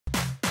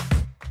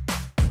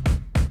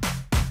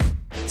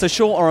So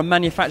Shure are a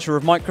manufacturer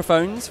of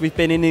microphones. We've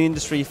been in the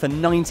industry for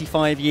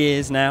 95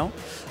 years now,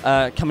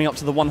 coming up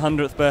to the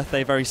 100th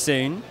birthday very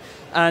soon.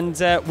 And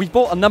we've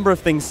bought a number of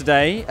things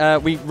today.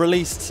 We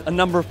released a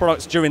number of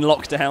products during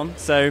lockdown,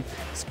 so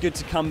it's good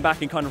to come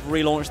back and kind of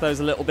relaunch those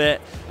a little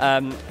bit.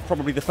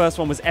 Probably the first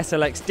one was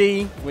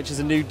SLXD, which is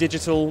a new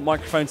digital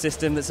microphone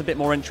system that's a bit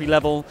more entry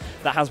level,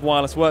 that has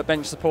wireless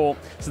workbench support.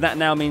 So that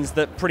now means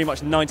that pretty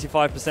much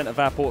 95% of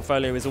our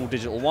portfolio is all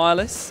digital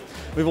wireless.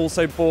 We've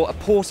also bought a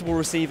portable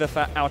receiver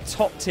for our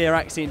top tier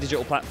Axient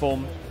digital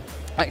platform.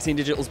 Axient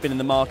Digital's been in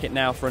the market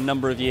now for a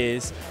number of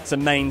years. It's a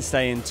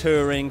mainstay in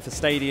touring, for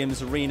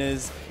stadiums,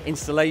 arenas,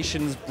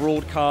 installations,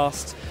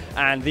 broadcast,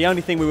 and the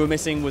only thing we were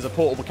missing was a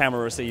portable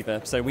camera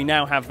receiver. So we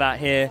now have that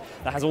here,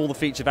 that has all the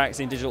features of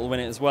Axient Digital in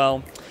it as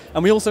well.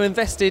 And we also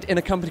invested in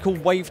a company called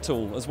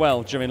WaveTool as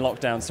well during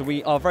lockdown. So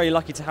we are very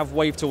lucky to have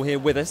WaveTool here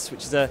with us,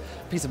 which is a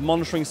piece of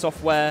monitoring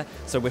software.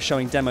 So we're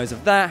showing demos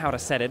of that, how to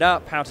set it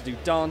up, how to do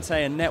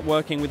Dante and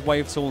networking with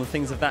WaveTool and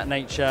things of that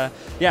nature.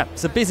 Yeah,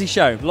 it's a busy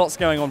show, lots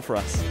going on for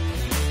us.